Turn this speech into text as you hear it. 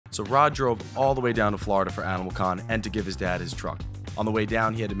So Rod drove all the way down to Florida for Animal Con and to give his dad his truck. On the way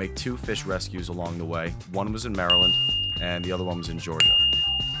down, he had to make 2 fish rescues along the way. One was in Maryland, and the other one was in Georgia.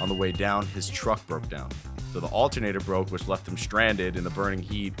 On the way down, his truck broke down. So the alternator broke, which left him stranded in the burning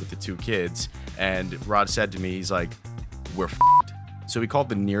heat with the 2 kids. And Rod said to me, he's like, we're f***ed. So he called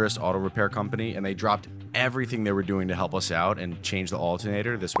the nearest auto repair company, and they dropped everything they were doing to help us out and change the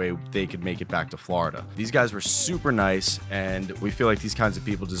alternator. This way they could make it back to Florida. These guys were super nice, and we feel like these kinds of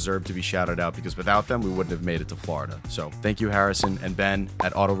people deserve to be shouted out because without them, we wouldn't have made it to Florida. So thank you, Harrison and Ben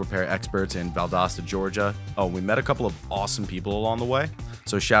at Auto Repair Experts in Valdosta, Georgia. Oh, we met a couple of awesome people along the way.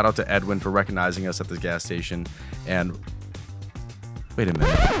 So shout out to Edwin for recognizing us at the gas station. And wait a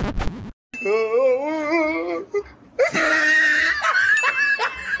minute.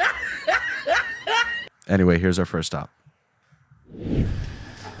 Anyway, here's our first stop.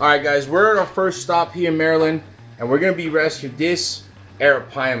 All right, guys, we're at our first stop here in Maryland, and we're gonna be rescuing this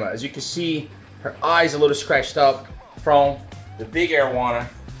arapaima. As you can see, her eye's a little scratched up from the big arowana.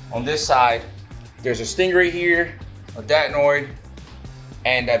 On this side, there's a stingray here, a datnoid,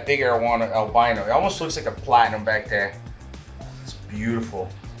 and that big arowana albino. It almost looks like a platinum back there. It's beautiful.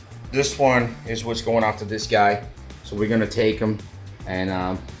 This one is what's going after this guy. So we're gonna take him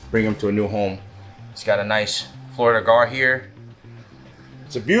and bring him to a new home. It's got a nice Florida gar here.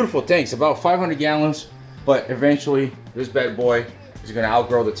 It's a beautiful tank. It's about 500 gallons, but eventually this bad boy is gonna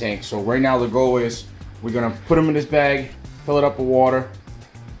outgrow the tank. So right now the goal is we're gonna put him in this bag, fill it up with water.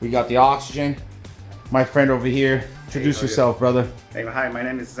 We got the oxygen. My friend over here, introduce yourself, brother. Hey, hi, my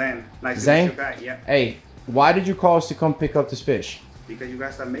name is Zen. Nice Zen? to meet you guys. Yeah. Hey, why did you call us to come pick up this fish? Because you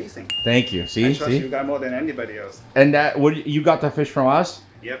guys are amazing. Thank you. See, I trust you got more than anybody else. And that, what, you got that fish from us?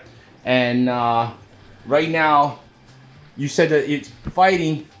 Yep. And right now, you said that it's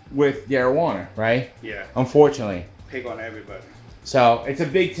fighting with the arowana, right? Yeah. Unfortunately. Pick on everybody. So it's a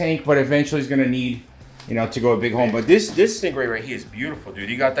big tank, but eventually it's gonna need, you know, to go a big home. But this stingray right here is beautiful, dude.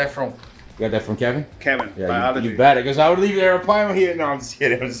 You got that from Kevin? Kevin, Yeah, biology. you better, because I would leave the arapaima here. No, I'm just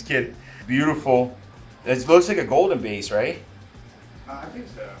kidding. I'm just kidding. Beautiful. It looks like a golden base, right? I think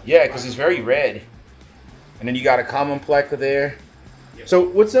so. Yeah, because it's very red. And then you got a common pleca there. Yep. So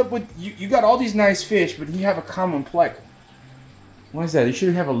what's up with you? You got all these nice fish, but you have a common pleca. What is that? You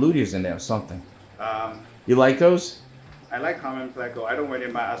should have a luteus in there or something. You like those? I like common pleco. I don't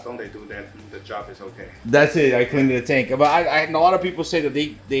really mind as long as they do that. The job is okay. That's it. I cleaned the tank, but I a lot of people say that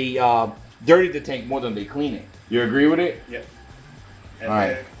they dirty the tank more than they clean it. You agree with it? Yep. And All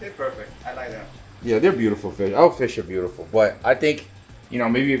right. they're perfect. I like them. Yeah, they're beautiful fish. All fish are beautiful, but I think, you know,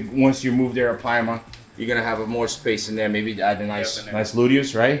 maybe once you move the arapaima, you're gonna have more space in there. Maybe add a nice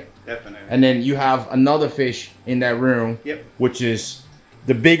luteus, right? Definitely. And then you have another fish in that room, Yep. which is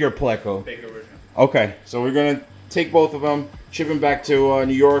the bigger pleco. Bigger version. Okay, so we're gonna take both of them, ship them back to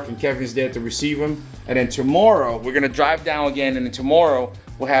New York, and Kevin's there to receive them. And then tomorrow, we're gonna drive down again, and then tomorrow,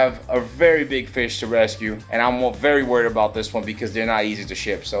 we'll have a very big fish to rescue. And I'm very worried about this one because they're not easy to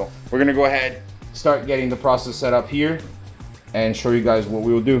ship. So we're gonna go ahead, start getting the process set up here, and show you guys what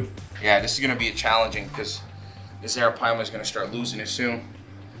we will do. Yeah, this is gonna be challenging because this arapaima is gonna start losing it soon.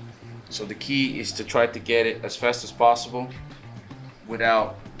 So the key is to try to get it as fast as possible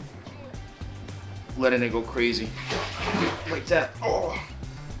without letting it go crazy. Like that. Oh.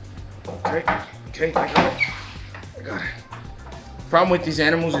 Okay, I got it. Problem with these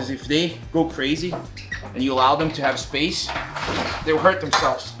animals is if they go crazy and you allow them to have space, they'll hurt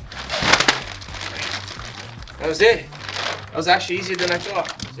themselves. That was it. That was actually easier than I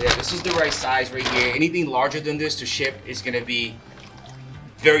thought. So yeah, this is the right size right here. Anything larger than this to ship is gonna be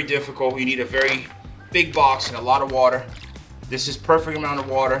very difficult. You need a very big box and a lot of water. This is perfect amount of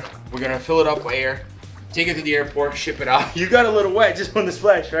water. We're gonna fill it up with air, take it to the airport, ship it out. You got a little wet just on the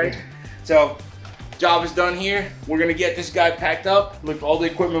splash, right? So, job is done here. We're gonna get this guy packed up, look all the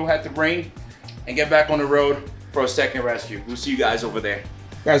equipment we had to bring, and get back on the road for a second rescue. We'll see you guys over there.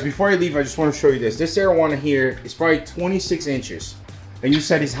 Guys, before I leave, I just want to show you this. This arowana here is probably 26 inches. And you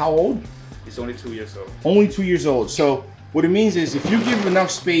said he's how old? He's only 2 years old. Only 2 years old. So what it means is if you give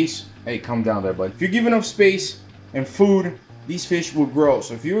enough space, hey, calm down there, bud. If you give enough space and food, these fish will grow.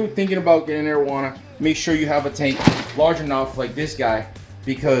 So if you're thinking about getting an arowana, make sure you have a tank large enough like this guy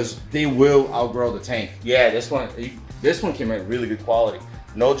because they will outgrow the tank. Yeah, this one came in really good quality.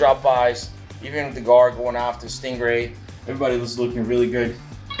 No drop-bys, even with the guard going after stingray, everybody was looking really good.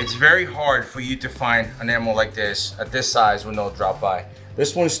 It's very hard for you to find an animal like this at this size with no drop-by.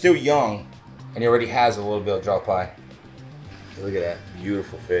 This one's still young and he already has a little bit of drop-by. Look at that,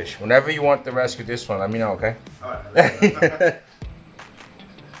 beautiful fish. Whenever you want to rescue this one, let me know, okay? All right. I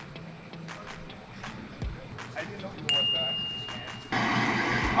didn't know you were that.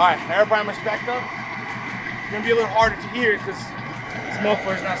 right, air primer's backed up. It's gonna be a little harder to hear because this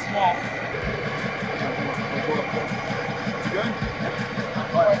muffler is not small. Good?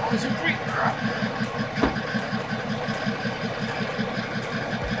 All right, 1, 2, 3.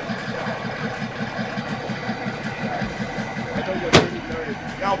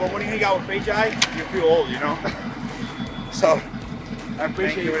 No, but when you hang out with HI, you feel old, you know? So, I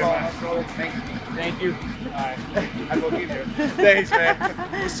appreciate you calling us, brother. Thank you. All right, I will give you. Thanks, man.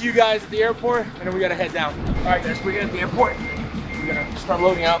 We'll see you guys at the airport, and then we gotta head down. All right, guys, we're at the airport. We're gonna start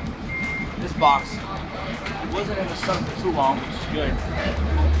loading out this box. It wasn't in the sun for too long, which is good.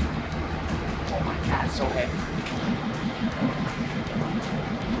 Oh my God, it's so heavy.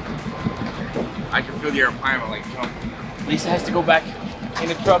 I can feel the air primer like jump. Lisa has to go back in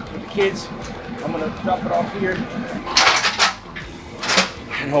the truck with the kids. I'm gonna drop it off here.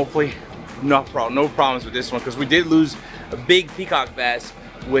 And hopefully, no problems with this one, because we did lose a big peacock bass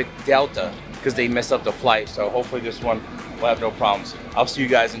with Delta because they messed up the flight. So hopefully this one will have no problems. I'll see you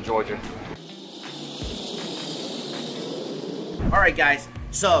guys in Georgia. All right, guys,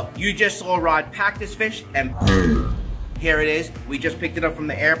 so you just saw Rod pack this fish, and here it is. We just picked it up from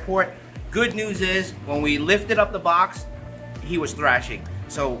the airport. Good news is, when we lifted up the box, he was thrashing.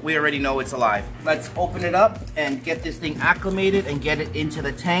 So we already know it's alive. Let's open it up and get this thing acclimated and get it into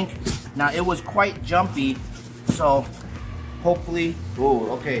the tank. Now, it was quite jumpy, so hopefully,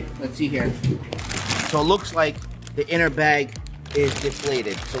 oh, okay, let's see here. So it looks like the inner bag is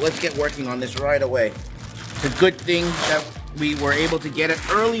deflated. So let's get working on this right away. It's a good thing that we were able to get it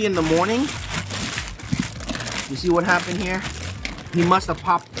early in the morning. You see what happened here? He must have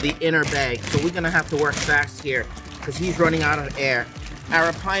popped the inner bag. So we're gonna have to work fast here because he's running out of air.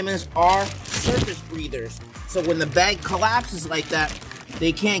 Arapaimas are surface breathers. So when the bag collapses like that,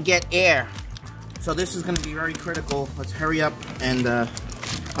 they can't get air. So this is gonna be very critical. Let's hurry up and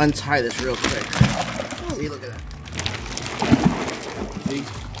untie this real quick. See, look at that. See?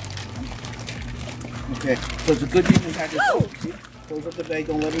 Okay, so it's a good thing we had this. Oh, see? Close up the bag,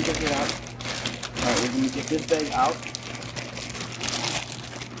 don't let him get it out. All right, we're gonna get this bag out.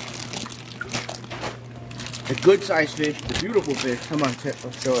 A good sized fish, a beautiful fish. Come on,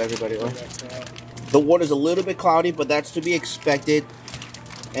 I'll show everybody. The water's a little bit cloudy, but that's to be expected.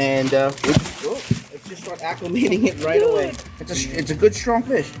 And let's just start acclimating it right away. It's a good strong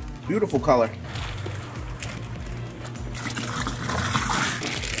fish. Beautiful color.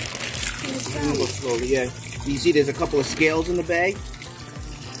 Go slowly, yeah. You see, there's a couple of scales in the bag.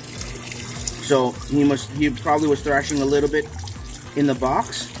 So he probably was thrashing a little bit in the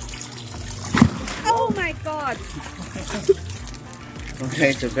box. Oh my God! Okay,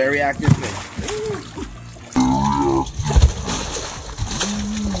 it's a very active fish.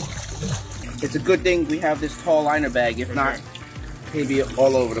 It's a good thing we have this tall liner bag. If not, he'd be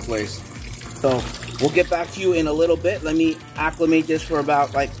all over the place. So we'll get back to you in a little bit. Let me acclimate this for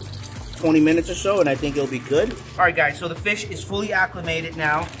about like 20 minutes or so, and I think it'll be good. All right, guys, so the fish is fully acclimated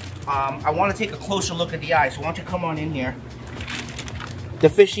now. I want to take a closer look at the eye, so why don't you come on in here. The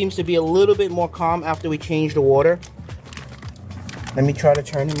fish seems to be a little bit more calm after we change the water. Let me try to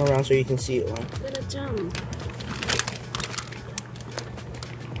turn him around so you can see it. I'm gonna jump.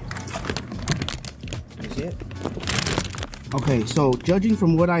 You see it? Okay, so judging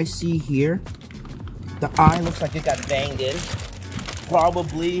from what I see here, the eye looks like it got banged in.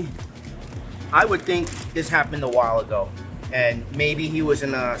 Probably, I would think this happened a while ago. And maybe he was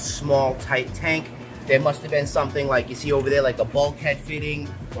in a small, tight tank. There must have been something like you see over there, like a bulkhead fitting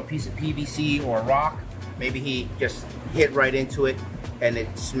or a piece of PVC or a rock. Maybe he just hit right into it and it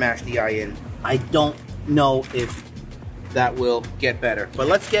smashed the eye in. I don't know if that will get better, but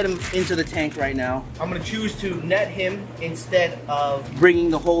let's get him into the tank right now. I'm gonna choose to net him instead of bringing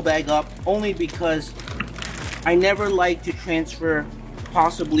the whole bag up, only because I never like to transfer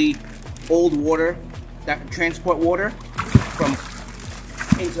possibly old water, that transport water, from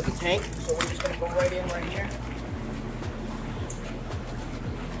into the tank. So we're just gonna go right in right here.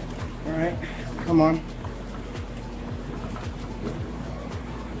 All right, come on.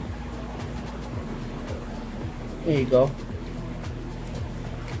 There you go.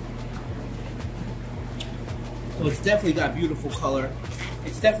 So it's definitely got beautiful color.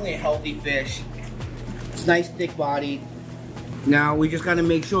 It's definitely a healthy fish. It's nice, thick body. Now we just gotta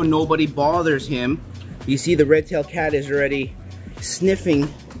make sure nobody bothers him. You see the red-tailed cat is already sniffing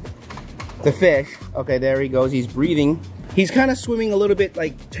the fish. Okay, there he goes, he's breathing. He's kind of swimming a little bit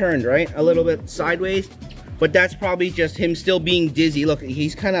like turned, right? A little bit sideways, but that's probably just him still being dizzy. Look,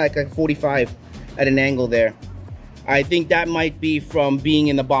 he's kind of like a 45 at an angle there. I think that might be from being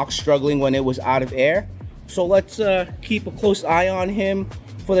in the box struggling when it was out of air. So let's keep a close eye on him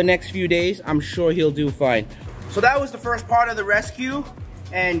for the next few days. I'm sure he'll do fine. So that was the first part of the rescue,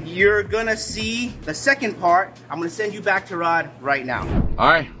 and you're gonna see the second part. I'm gonna send you back to Rod right now. All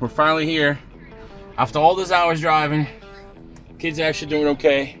right, we're finally here. After all those hours driving, kids are actually doing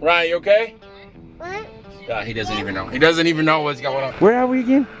okay. Ryan, you okay? What? He doesn't even know. He doesn't even know what's going on. Where are we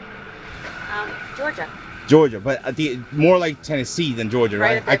again? Georgia. Georgia, but more like Tennessee than Georgia,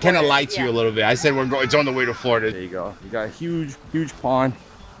 right? I kind of lied to you a little bit. I said it's on the way to Florida. There you go. You got a huge pond.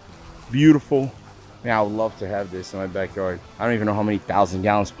 Beautiful. Man, I would love to have this in my backyard. I don't even know how many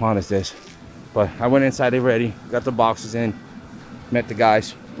 1,000-gallon pond is this. But I went inside already, got the boxes in, met the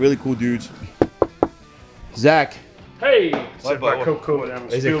guys. Really cool dudes. Zach. Hey,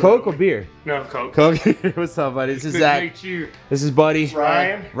 Is it Coke or beer? No, Coke. Coke. What's up, buddy? This is Zach. Good to meet you. This is Buddy.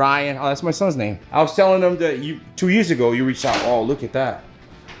 Ryan. Ryan. Oh, that's my son's name. I was telling them that 2 years ago you reached out. Oh, look at that.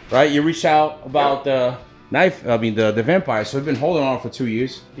 Right? You reached out about the knife. I mean the vampire. So we've been holding on for 2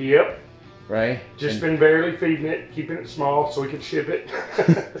 years. Yep. Right? Just been barely feeding it, keeping it small so we can ship it.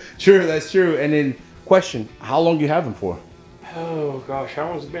 True, that's true. And then question, how long do you have him for? Oh gosh, how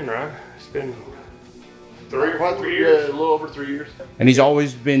long's it been, Ryan? It's been 3 or 4 years. Yeah, a little over 3 years. And he's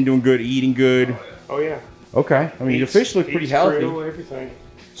always been doing good, eating good. Oh yeah. Okay. I mean, the fish look pretty healthy. Grill, everything.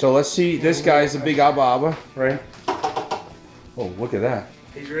 So let's see. This guy's a big abba, right? Oh, look at that.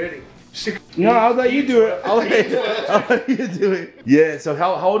 He's ready. No, I'll let you do it. I'll let you do it. Yeah. So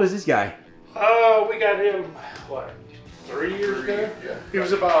how old is this guy? Oh, we got him, what, 3 years ago? Yeah. He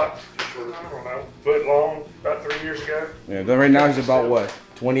was about, I don't know, foot long, about 3 years ago. Yeah. Then right now he's about what?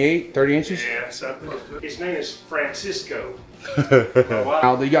 28, 30 inches? Yeah, something. His name is Francisco.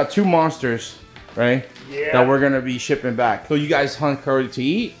 Now you got 2 monsters, right? Yeah. That we're gonna be shipping back. So you guys hunt curry to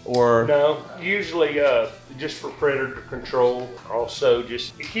eat, or? No, usually just for predator control. Also,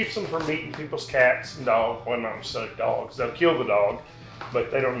 just it keeps them from eating people's cats and dogs. Well, not necessarily dogs. They'll kill the dog,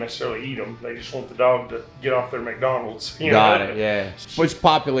 but they don't necessarily eat them. They just want the dog to get off their McDonald's. Got it. Yeah. What's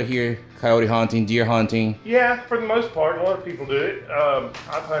popular here? Coyote hunting, deer hunting. Yeah, for the most part, a lot of people do it.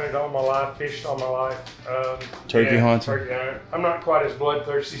 I've hunted all my life, fished all my life. Turkey hunting. Turkey hunting. I'm not quite as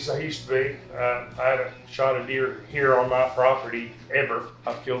bloodthirsty as I used to be. I haven't shot a deer here on my property ever.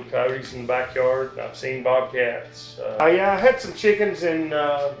 I've killed coyotes in the backyard. I've seen bobcats. I had some chickens, and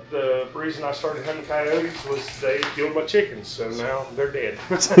the reason I started hunting coyotes was they killed my chickens, so now they're dead.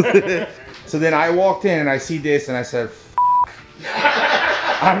 So then I walked in and I see this and I said,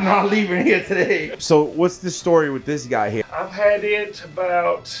 I'm not leaving here today. So what's the story with this guy here? I've had it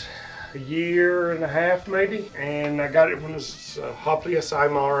about a year and a half maybe, and I got it when it was Hopleus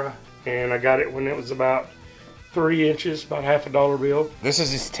Aymara, and I got it when it was about 3 inches, about half $1 bill. This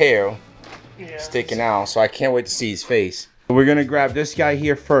is his tail sticking out, so I can't wait to see his face. We're gonna grab this guy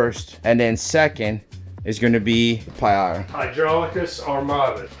here first, and then second is gonna be Pyara. Hydraulicus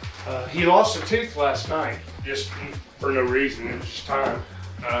armada. He lost a tooth last night, just for no reason, it was just time.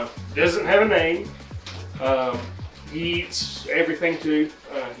 Doesn't have a name. He eats everything too.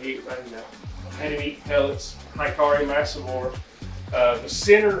 He had him eat pellets, Hikari massivore. The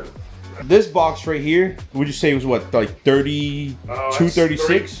center. This box right here, would you say was what, like 32,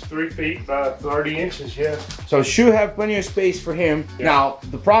 36? 3 feet by 30 inches, yeah. So should have plenty of space for him. Yeah. Now,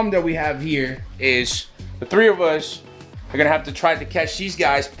 the problem that we have here is the 3 of us are gonna have to try to catch these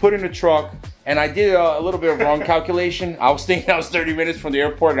guys, put in the truck, and I did a little bit of wrong calculation. I was thinking I was 30 minutes from the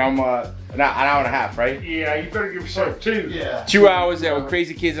airport, and I'm an hour and a half, right? Yeah, you better give yourself 2. Yeah. 2 hours there with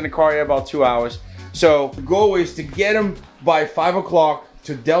crazy kids in the car, yeah, about 2 hours. So the goal is to get them by 5 o'clock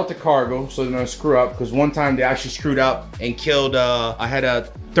to Delta Cargo, so they're gonna screw up, because one time they actually screwed up and killed, I had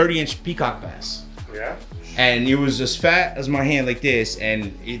a 30-inch peacock bass. Yeah. And it was as fat as my hand like this,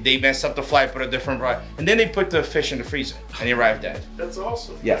 and they messed up the flight, put a different ride. And then they put the fish in the freezer, and they arrived dead. That's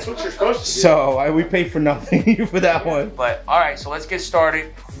awesome. Yeah. That's what you're supposed to do. So we paid for nothing for that one. But all right, so let's get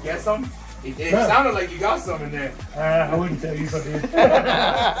started. You get some? It sounded like you got some in there. I wouldn't tell you if I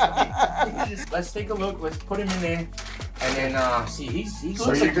did. Let's take a look. Let's put him in there, and then see. He So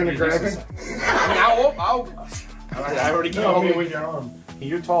looks you're like gonna grab him? I already No, I got mean him. with your arm.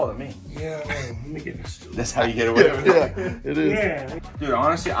 You're taller than me. Yeah, let me get this. That's how you get away with it. It is. Yeah. Dude,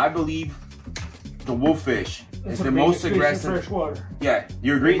 honestly, I believe the wolffish is the most aggressive. Freshwater. Yeah,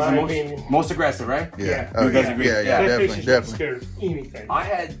 you agree? It's In the my opinion. most aggressive, right? Yeah. You guys agree? Yeah, Yeah. That fish definitely, is not definitely. scared of anything. I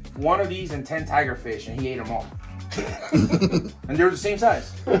had one of these and 10 tiger fish, and he ate them all. And they were the same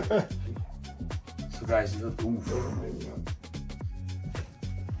size. So guys, look. Oof.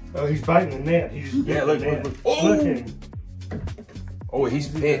 Oh, he's biting the net. He's just Yeah, biting look, the net. look. Oh! Look at him. Oh, he's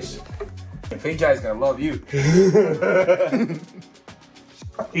pissed. Fei Jai's gonna love you.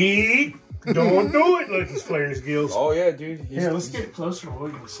 Eat. Don't do it. Look, he's flaring his gills. Oh yeah, dude. Here, let's get closer so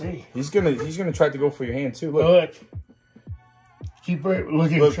we can see. He's gonna try to go for your hand too. Look. Look. Keep right.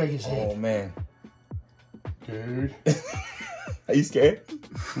 Look at him shake his head. Oh man. Dude. Are you scared?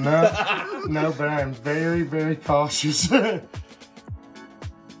 No, no, but I am very, very cautious.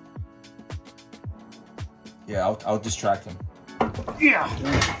 Yeah, I'll distract him. Yeah.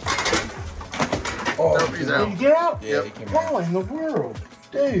 Oh, he's Did out. he get out? Yeah, he came out. What in the world?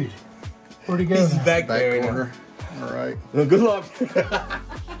 Dude. Where'd he go? He's back Back there. corner. All right. Well, good luck.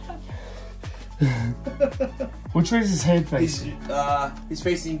 Which way is his head facing? He's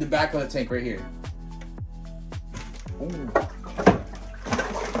facing the back of the tank right here. Ooh.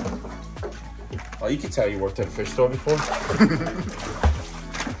 Oh, you can tell you worked at a fish store before.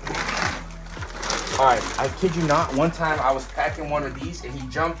 All right, I kid you not. One time I was packing one of these and he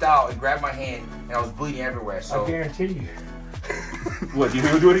jumped out and grabbed my hand and I was bleeding everywhere. So I guarantee you. what? You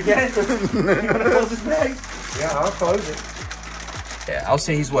gonna do it again? You gonna close this bag? Yeah, I'll close it. Yeah, I'll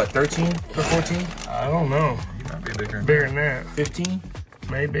say he's what, 13 or 14? I don't know. You might be bigger. Bigger than that. 15?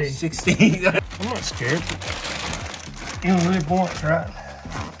 Maybe. 16? I'm not scared. You don't really want, right?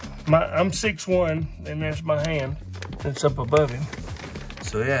 I'm 6'1", and that's my hand. That's up above him.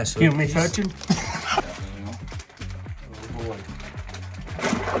 So yeah, so You want me to touch him?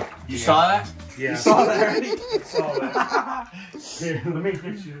 you saw that? Yeah. You saw that already? Saw that. Here, let me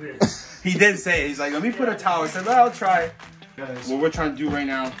get you this. He did say it. He's like, let me put a towel. I said, well, I'll try. What we're trying to do right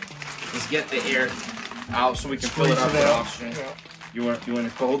now is get the air out so we can fill it up with oxygen. Yeah. You want to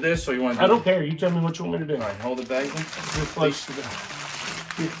hold this or you want to I don't care. You tell me what you want me to do. All right, hold it back. Get close to that.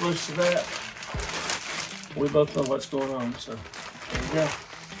 Get close to that. We both know what's going on, so there you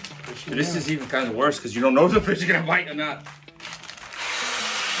go. This is even kind of worse because you don't know if the fish are going to bite or not.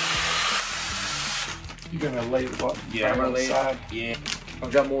 You're going to lay it what? Yeah, I'm going to lay side. it. Yeah.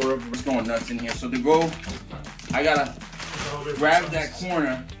 I've got more rubber. It's going nuts in here. So to go, I got to grab that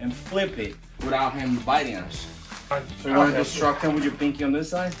corner and flip it without him biting us. So you want to distract him with your pinky on this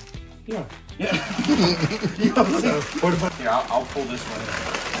side? Yeah. Yeah. What about? Here, I'll pull this one.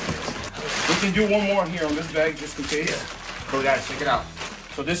 We can do one more here on this bag just in case. So guys, check it out.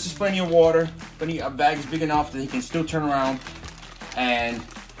 So this is plenty of water. Plenty. A bag is big enough that he can still turn around, and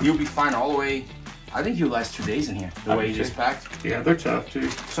you'll be fine all the way. I think he'll last 2 days in here. The way he just packed. Yeah, they're tough too.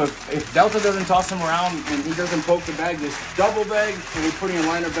 So if Delta doesn't toss him around and he doesn't poke the bag, this double bag, and we're putting a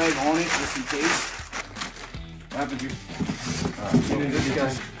liner bag on it just in case. What happened to you? This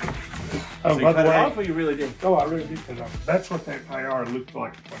guy. Oh, So you by cut the it way. off or you really did? Oh, I really did cut it off. That's what that IR looked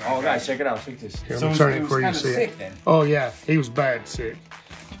like. When I Oh, got guys, it. check it out. Check this. Here, So let me it turn it was where you kind of see it. sick then. Oh yeah, he was bad sick.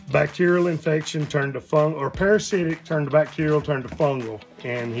 Bacterial infection turned to or parasitic turned to bacterial, turned to fungal,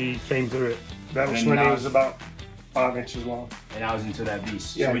 and he came through it. That was And when he now- was about 5 inches long. And I was into that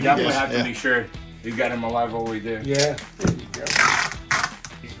beast. Yeah, so we you definitely did, have to yeah. make sure we got him alive all the way there. Yeah. There you go.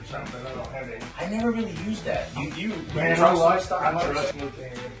 These are something I don't have any. I never really used that. You Man, I trust like livestock? I trust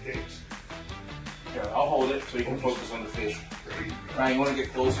anything in pigs. Here, I'll hold it so you can focus on the fish. Ryan, you want to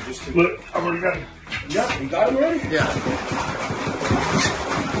get closer just to... Look, I've already got him. Yeah, you got him already? Yeah.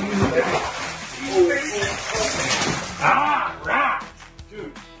 Ah, right.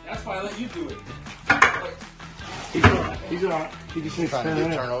 Dude, that's why I let you do it. He's all right. He's all right. He just needs to Trying to turn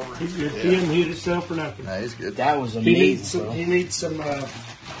get out. turned over. He's good. He didn't hit himself or nothing. Nah, he's good. That was He amazing, needs some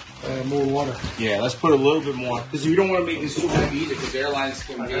more water. Yeah, let's put a little bit more. Because we don't want to make this too heavy either, because airlines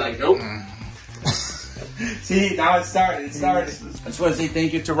can be like, nope. See, now it started. It started. I just want to say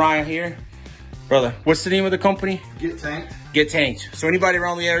thank you to Ryan here. Brother, what's the name of the company? Get tanked. Get Tanked. So anybody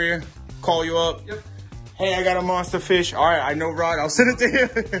around the area, call you up. Yep. Hey, I got a monster fish. All right, I know Rod. I'll send it to him.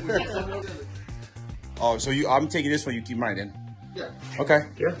 Oh, so I'm taking this one. You keep mine then. Yeah. Okay.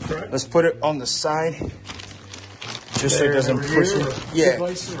 Yeah, that's right. Let's put it on the side. Just so it There, doesn't over push here. it. Yeah,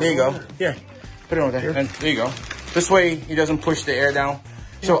 Place it there you go. over Here, put it on there. And there you go. This way he doesn't push the air down.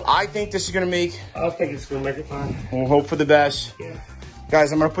 So I think this is gonna make, I think it's gonna make it fine. we'll hope for the best. Yeah.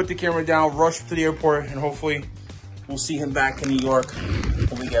 Guys, I'm gonna put the camera down, rush to the airport, and hopefully we'll see him back in New York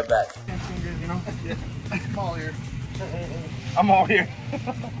when we get back. I'm all here. I'm all here.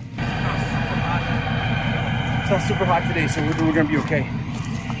 It's not super hot today, so we're gonna be okay.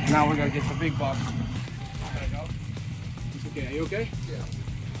 Now we're gonna get the big box. It's okay. Are you okay?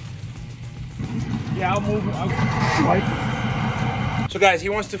 Yeah, I'll move. So guys, he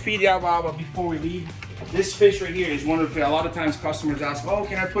wants to feed Yaba, but before we leave, this fish right here is one of the, a lot of times customers ask, oh,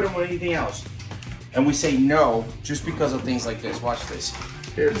 can I put him with anything else? And we say no, just because of things like this. Watch this.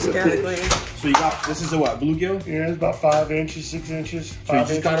 Here's the fish. So you got, this is a what, bluegill? Yeah, it's about 5 inches, 6 inches. So you 5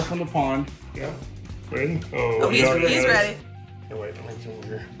 just inches. got it from the pond. Yeah. Ready? Oh, he's you already ready. got it. Oh, wait, let me over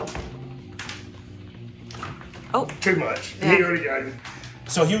here. Oh. Too much. Yeah. He already got it.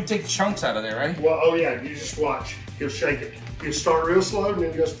 So he would take the chunks out of there, right? Well, oh yeah, you just watch. He'll shake it. He'll start real slow and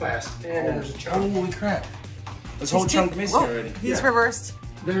then goes fast. And there's a chunk. Holy crap. This whole chunk missing already. He's Yeah. reversed.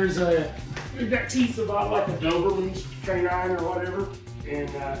 There's you've got teeth about like a Doberman's canine or whatever. And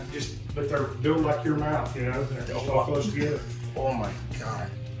but they're built like your mouth, you know? They're just all close together. Oh my God.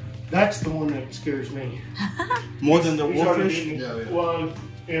 That's the one that scares me. More than the He's already wolfish? eaten it. Well,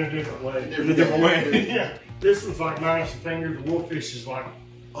 in a different way. In a different way. Yeah. This one's like nice and fingers. The wolfish is like.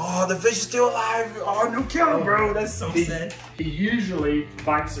 Oh, the fish is still alive. Oh, no killing, bro. That's so sad. He usually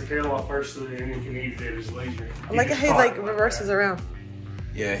bites the tail off first and then he can eat it at his leisure. I like how he like reverses around.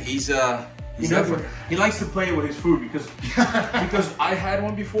 Yeah, he's definitely, he likes to play with his food because I had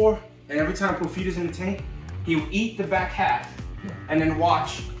one before, and every time I put feeders in the tank, he would eat the back half and then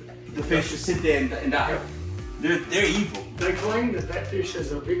watch the fish just sit there and die. They're evil. They claim that fish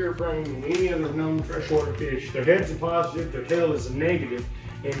has a bigger brain than any other known freshwater fish. Their head's a positive, their tail is a negative,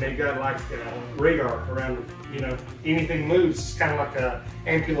 and they got like radar around them. You know, anything moves, it's kind of like a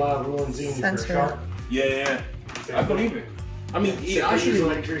ampulla lensine for a shark. Yeah. I believe it. I mean, Actually,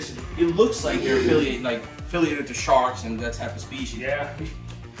 electricity. It looks like they're affiliated to sharks and that type of species. Yeah,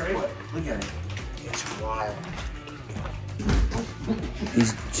 crazy. Look at it. It's wild.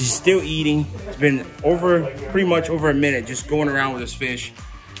 He's still eating. It's been pretty much over a minute just going around with his fish,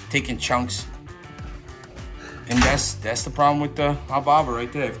 taking chunks. And that's the problem with the Ababa right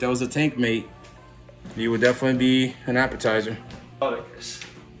there. If that was a tank mate, he would definitely be an appetizer.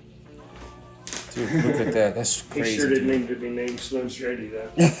 Dude, look at that. That's crazy. He sure didn't need to be named Slim Shady though.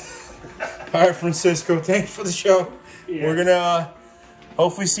 All right, Francisco, thanks for the show. Yeah. We're gonna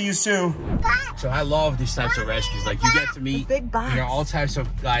hopefully see you soon. So I love these types of rescues. Like you get to meet, all types of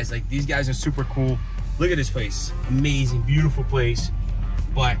guys. Like these guys are super cool. Look at this place, amazing, beautiful place.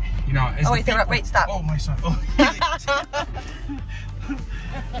 But as wait, stop. Oh my son. Oh.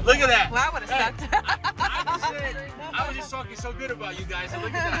 Look at that. Well, I would have stopped. I was just talking so good about you guys. And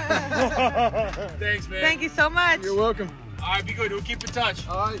look at that. Thanks, man. Thank you so much. You're welcome. All right, be good. We'll keep in touch.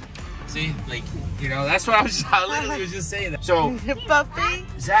 All right. See, that's what I literally was just saying that. So, Puppy.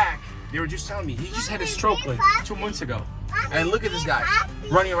 Zach, they were just telling me, he just had a stroke like 2 months ago. And look at this guy,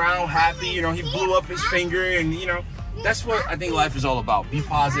 running around happy, he blew up his finger and, that's what I think life is all about. Be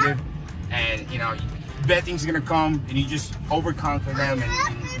positive and, bad things are gonna come and you just overconquer them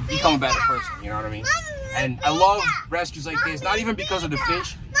and become a better person, you know what I mean? And I love rescues like this, not even because of the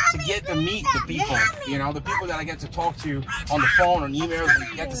fish, to get to meet the people, the people that I get to talk to on the phone, on emails,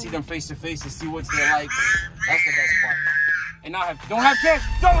 and get to see them face to face and see what they're like. That's the best part. And don't have kids!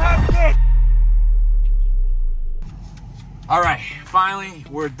 All right, finally,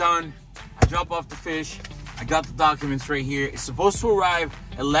 we're done. I jump off the fish. I got the documents right here. It's supposed to arrive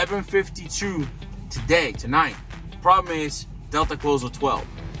 11:52 tonight. Problem is, Delta closed at 12.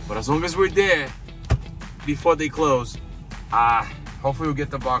 But as long as we're there before they close, hopefully we'll get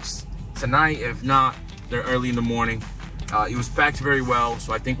the box tonight. If not, they're early in the morning. It was packed very well,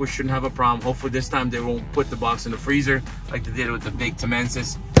 so I think we shouldn't have a problem. Hopefully this time they won't put the box in the freezer like they did with the big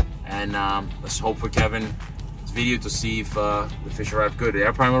Temensis. And let's hope for Kevin's video to see if the fish arrived good. The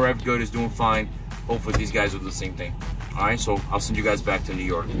air prime arrived good, is doing fine. Hopefully these guys will do the same thing. All right, so I'll send you guys back to New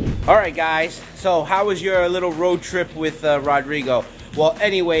York. All right, guys. So how was your little road trip with Rodrigo? Well,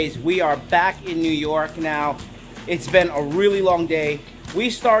 anyways, we are back in New York now. It's been a really long day. We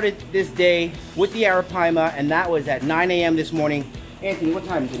started this day with the Arapaima, and that was at 9 a.m. this morning. Anthony, what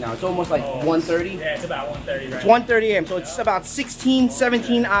time is it now? It's almost like 1:30? Yeah, it's about 1:30 right now. It's 1:30 a.m., so it's about 16,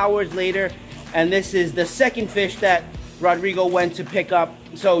 17 hours later, and this is the second fish that Rodrigo went to pick up.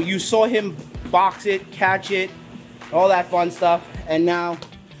 So you saw him box it, catch it, all that fun stuff, and now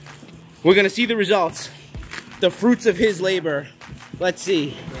we're gonna see the results, the fruits of his labor. Let's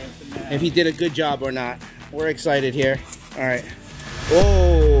see if he did a good job or not. We're excited here. All right.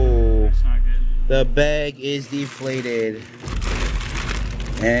 Oh, That's not good. the bag is deflated.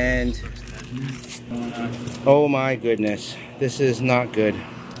 And oh my goodness, this is not good.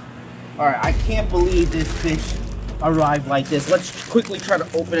 All right, I can't believe this fish arrived like this. Let's quickly try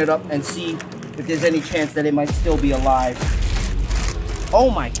to open it up and see if there's any chance that it might still be alive.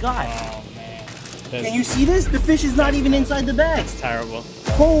 Oh my God. Oh man. Can you see this? The fish is not even inside the bag. It's terrible.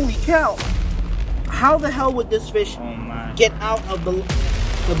 Holy cow. How the hell would this fish get out of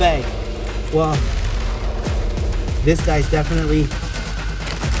the bag? Well, this guy's definitely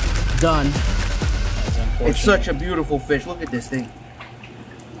done. It's such a beautiful fish. Look at this thing.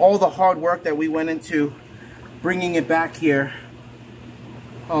 All the hard work that we went into bringing it back here.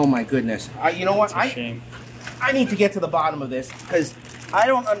 Oh my goodness. You know what? I need to get to the bottom of this because I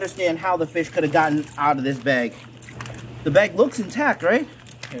don't understand how the fish could have gotten out of this bag. The bag looks intact, right?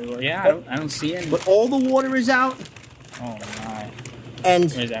 Yeah, I don't see any. But all the water is out. Oh my. And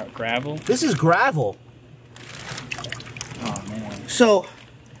What is that, gravel? this is gravel. Oh man. So,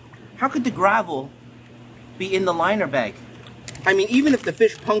 how could the gravel be in the liner bag? I mean, even if the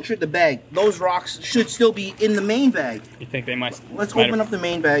fish punctured the bag, those rocks should still be in the main bag. You think they might Open up the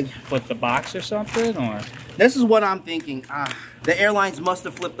main bag. flip the box or something, or? This is what I'm thinking. The airlines must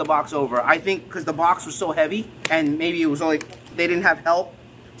have flipped the box over. I think because the box was so heavy, and maybe it was only, they didn't have help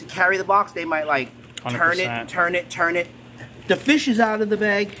to carry the box, they might like 100%. turn it. The fish is out of the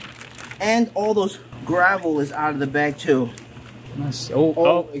bag, and all those gravel is out of the bag too.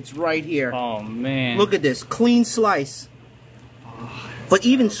 Oh, It's right here. oh man. Look at this, clean slice. But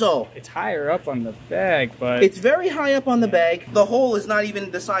even so, It's higher up on the bag, but it's very high up on the bag. The hole is not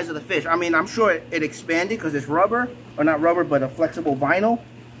even the size of the fish. I mean, I'm sure it expanded because it's rubber, or not rubber, but a flexible vinyl.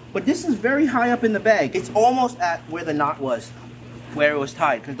 But this is very high up in the bag. It's almost at where the knot was, where it was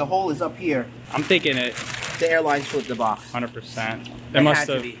tied, because the hole is up here. I'm thinking it The airlines flipped the box. 100%. It They must had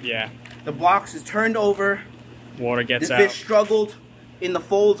to have, be. yeah. The box is turned over. Water gets The out. fish struggled in the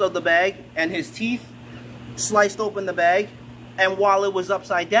folds of the bag, and his teeth sliced open the bag. And while it was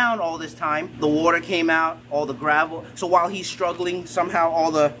upside down all this time, the water came out, all the gravel. So while he's struggling, somehow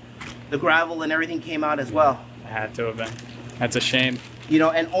all the gravel and everything came out as well. It had to have been. That's a shame. You know,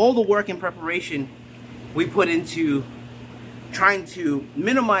 and all the work and preparation we put into trying to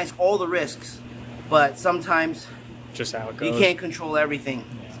minimize all the risks. But sometimes Just how it goes. you can't control everything.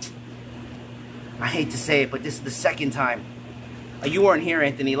 I hate to say it, but this is the second time. You weren't here,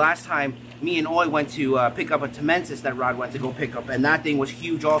 Anthony. Last time, me and Oi went to pick up a Temensis that Rod went to go pick up, and that thing was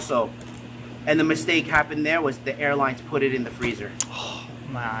huge also. And the mistake happened there was the airlines put it in the freezer. Oh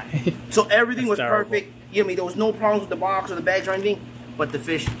my. So everything That's was terrible. perfect. You know, I mean, there was no problems with the box or the bags or anything, but the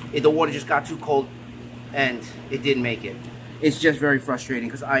fish, the water just got too cold, and it didn't make it. It's just very frustrating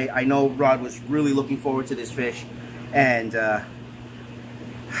because I know Rod was really looking forward to this fish, and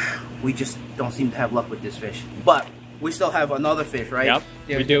we just don't seem to have luck with this fish. But we still have another fish, right?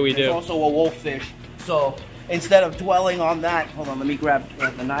 Yep, we do. There's also a wolf fish. So instead of dwelling on that, hold on, let me grab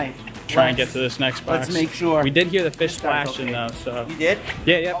the knife. Try and get to this next box. Let's make sure. We did hear the fish This guy's splashing okay. though, so. You did?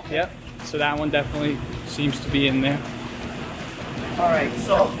 Yeah, yep, Okay. yep. So that one definitely seems to be in there. All right,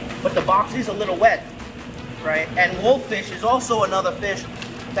 so, but the box is a little wet, right? And wolffish is also another fish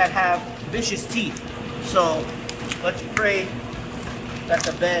that have vicious teeth. So let's pray that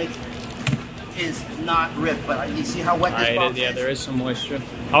the bag is not ripped. But you see how wet this Alright, box yeah, is? there is some moisture.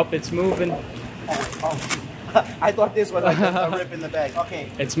 Oh, it's moving. Oh. I thought this was like a rip in the bag.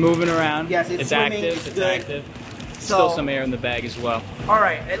 Okay. It's moving around. Yes, it's swimming, active. it's It's good. active. So, Still some air in the bag as well. all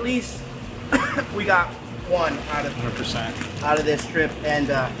right, at least we got one 100%. out of this trip. And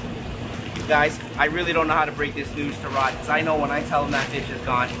guys, I really don't know how to break this news to Rod, because I know when I tell him that fish is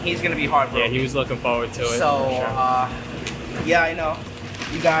gone, he's gonna be Yeah, heartbroken. he was looking forward to it. So, for sure. yeah, I know.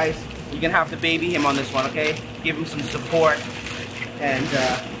 You guys, you're gonna have to baby him on this one, okay? Give him some support. And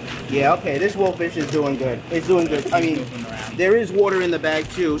yeah, okay, this wolffish is doing good. It's doing good. I mean, Moving around. there is water in the bag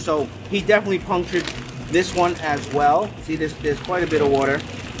too, so he definitely punctured this one as well. See, there's quite a bit of water.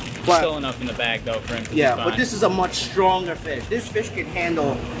 But Still enough in the bag though for him to yeah, be but fine. this is a much stronger fish. This fish can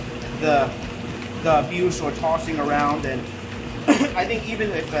handle the abuse or tossing around, and I think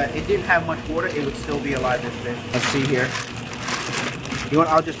even if it didn't have much water, it would still be alive, this fish. Let's see here. You know what,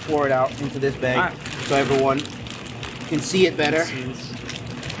 I'll just pour it out into this bag Alright. so everyone can see it better.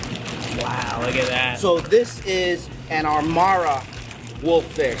 Wow, look at that. So this is an Armara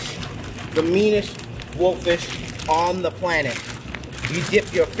wolffish, the meanest wolffish on the planet. You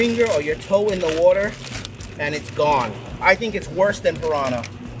dip your finger or your toe in the water and it's gone. I think it's worse than piranha,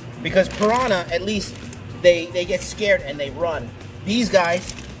 because piranha, at least they get scared and they run. These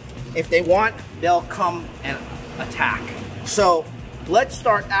guys, if they want, they'll come and attack. So let's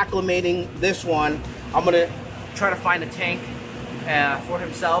start acclimating this one. I'm gonna try to find a tank for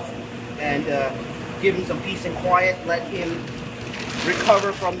himself and give him some peace and quiet, let him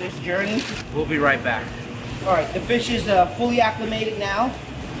recover from this journey. We'll be right back. All right, the fish is fully acclimated now.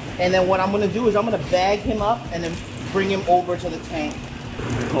 And then what I'm gonna do is I'm gonna bag him up and then bring him over to the tank.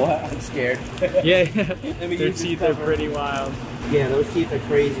 Oh, I'm scared. Yeah, Let me their use this teeth are cover. pretty wild. Yeah, those teeth are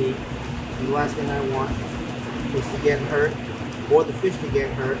crazy. And the last thing I want is to get hurt or the fish to get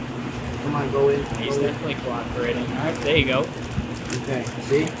hurt. Come on, go in. He's Go in. definitely cooperating. All right, there you go. Okay,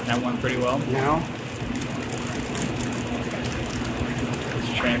 see? That went pretty well. Now,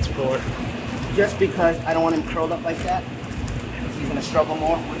 Let's transport. just because I don't want him curled up like that, he's gonna struggle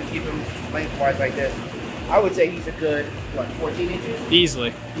more. We're gonna keep him lengthwise like this. I would say he's a good, what, 14 inches?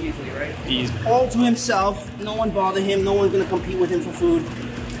 Easily. Easily, right? Easily. All to himself. No one bother him. No one's gonna compete with him for food.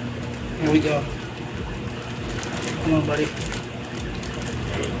 Here we go. Come on, buddy.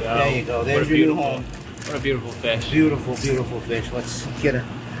 There you go. There's your new home. What a beautiful fish. Beautiful, beautiful fish. Let's get a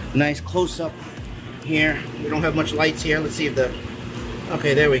nice close-up here. We don't have much lights here. Let's see if the...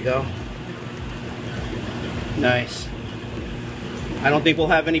 Okay, there we go. Nice. I don't think we'll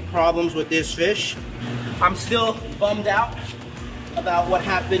have any problems with this fish. I'm still bummed out about what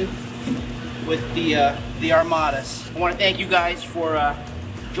happened with the armadas. I want to thank you guys for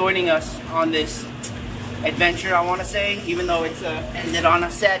joining us on this adventure, I want to say, even though it's ended on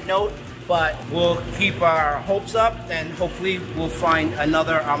a sad note. But we'll keep our hopes up, and hopefully we'll find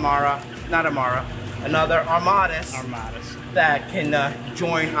another another armadas that can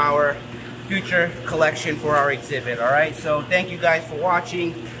join our future collection for our exhibit. All right, so thank you guys for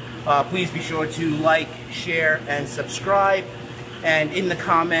watching. Please be sure to like, share, and subscribe. And in the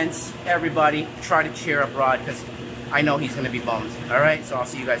comments, everybody try to cheer up Rod, because I know he's going to be bummed. All right, so I'll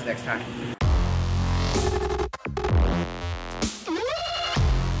see you guys next time.